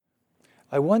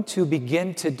I want to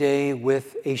begin today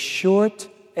with a short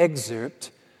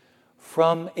excerpt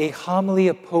from a homily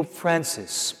of Pope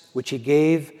Francis, which he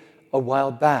gave a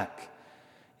while back.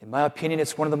 In my opinion,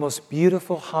 it's one of the most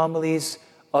beautiful homilies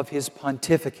of his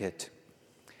pontificate.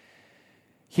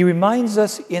 He reminds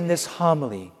us in this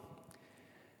homily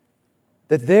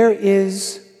that there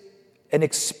is an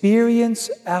experience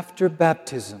after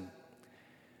baptism.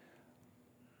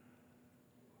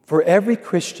 For every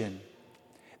Christian,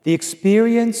 the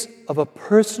experience of a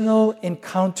personal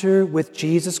encounter with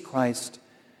Jesus Christ,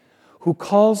 who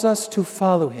calls us to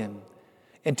follow him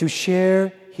and to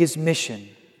share his mission.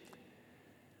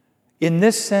 In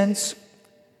this sense,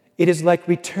 it is like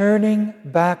returning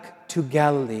back to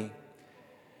Galilee,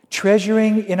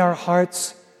 treasuring in our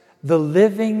hearts the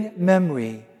living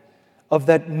memory of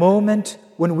that moment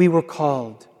when we were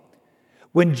called,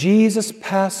 when Jesus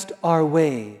passed our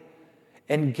way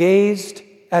and gazed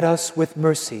at us with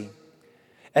mercy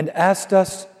and asked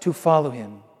us to follow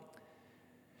him.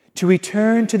 To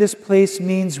return to this place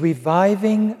means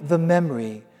reviving the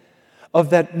memory of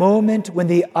that moment when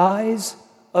the eyes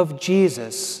of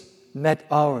Jesus met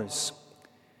ours.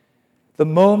 The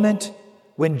moment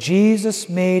when Jesus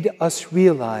made us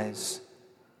realize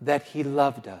that he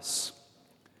loved us.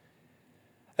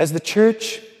 As the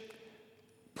Church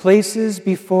places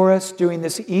before us during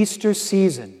this Easter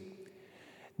season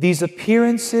these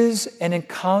appearances and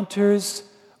encounters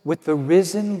with the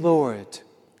risen Lord,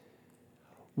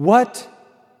 what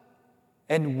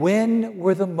and when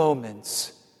were the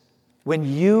moments when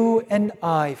you and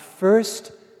I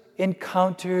first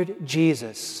encountered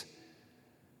Jesus?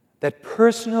 That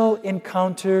personal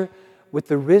encounter with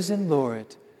the risen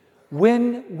Lord.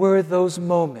 When were those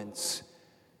moments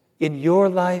in your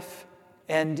life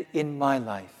and in my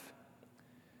life?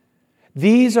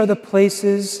 These are the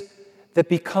places that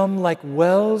become like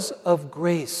wells of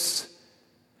grace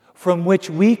from which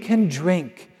we can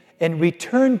drink and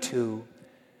return to,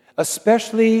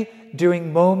 especially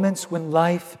during moments when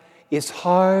life is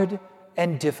hard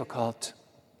and difficult.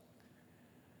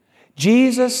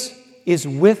 Jesus is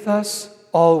with us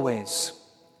always,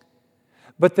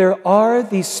 but there are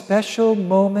these special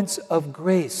moments of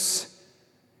grace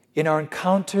in our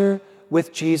encounter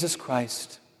with Jesus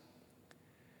Christ.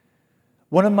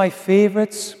 One of my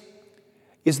favorites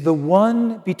is the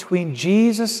one between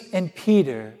Jesus and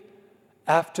Peter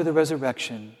after the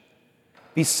resurrection,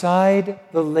 beside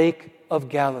the Lake of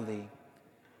Galilee.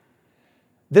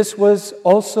 This was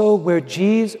also where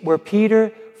Peter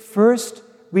first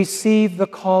received the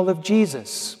call of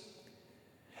Jesus.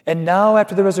 And now,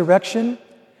 after the resurrection,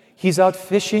 he's out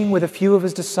fishing with a few of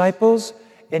his disciples,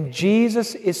 and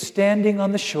Jesus is standing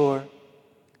on the shore,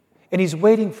 and he's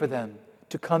waiting for them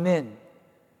to come in.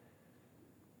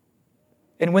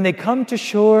 And when they come to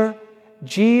shore,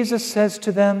 Jesus says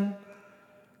to them,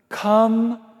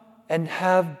 "Come and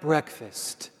have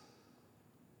breakfast."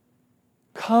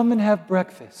 Come and have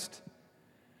breakfast.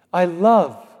 I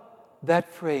love that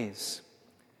phrase.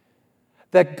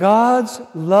 That God's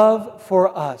love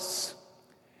for us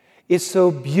is so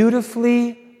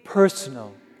beautifully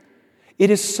personal.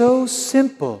 It is so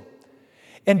simple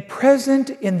and present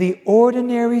in the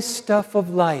ordinary stuff of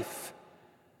life.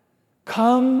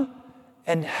 Come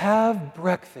and have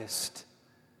breakfast.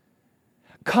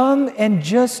 Come and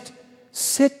just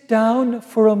sit down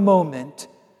for a moment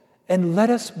and let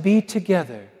us be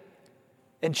together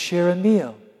and share a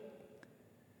meal.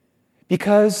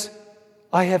 Because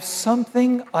I have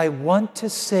something I want to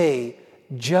say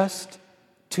just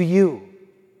to you.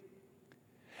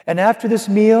 And after this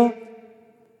meal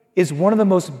is one of the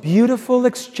most beautiful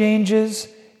exchanges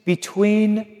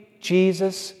between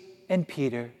Jesus and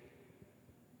Peter.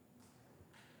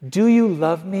 "Do you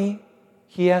love me?"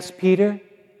 he asked Peter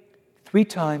 3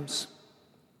 times.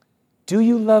 "Do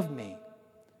you love me?"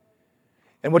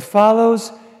 And what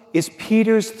follows is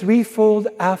Peter's threefold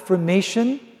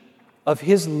affirmation of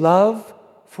his love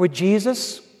for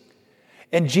Jesus,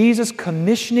 and Jesus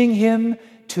commissioning him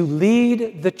to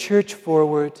lead the church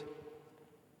forward.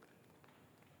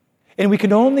 And we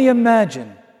can only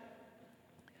imagine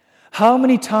how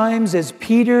many times, as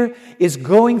Peter is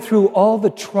going through all the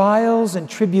trials and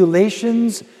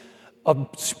tribulations of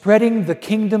spreading the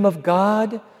kingdom of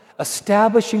God,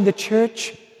 establishing the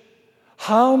church,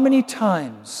 how many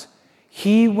times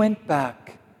he went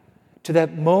back to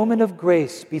that moment of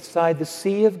grace beside the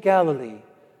Sea of Galilee,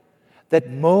 that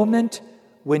moment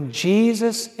when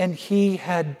Jesus and he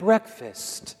had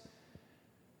breakfast.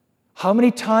 How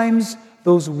many times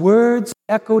those words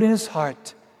echoed in his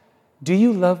heart, "Do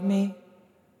you love me?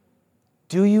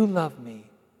 Do you love me?"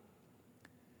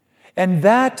 And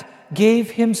that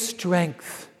gave him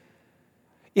strength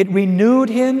It renewed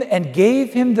him and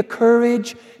gave him the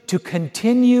courage to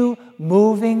continue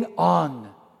moving on.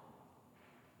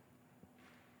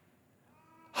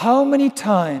 How many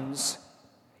times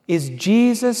is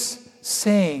Jesus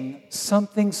saying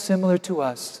something similar to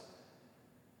us?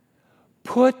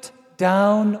 Put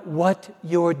down what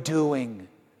you're doing.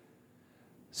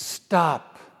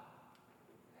 Stop.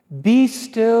 Be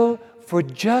still for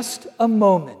just a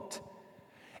moment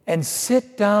and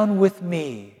sit down with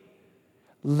me.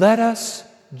 Let us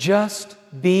just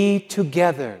be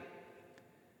together,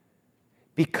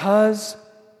 because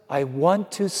I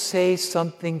want to say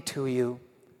something to you.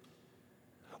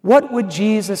 What would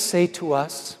Jesus say to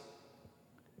us?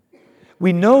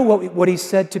 We know what he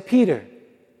said to Peter.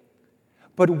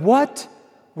 But what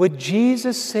would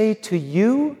Jesus say to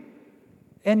you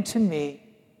and to me?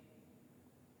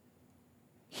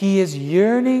 He is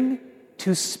yearning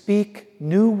to speak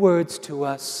new words to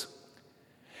us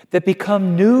that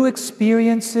become new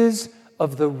experiences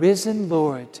of the risen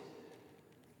Lord.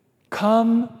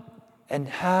 Come and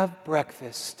have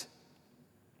breakfast.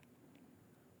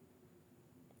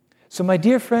 So, my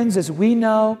dear friends, as we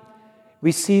now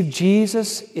receive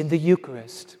Jesus in the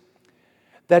Eucharist,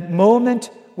 that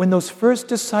moment when those first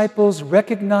disciples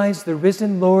recognized the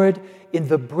risen Lord in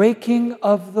the breaking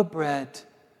of the bread,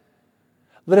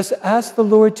 let us ask the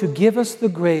Lord to give us the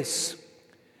grace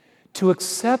to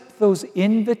accept those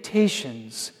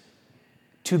invitations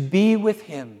to be with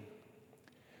Him,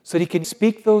 so that He can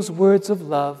speak those words of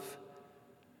love,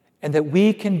 and that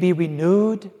we can be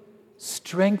renewed,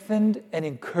 strengthened, and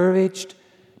encouraged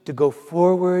to go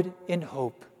forward in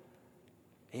hope.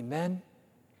 Amen.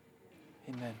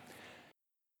 Amen.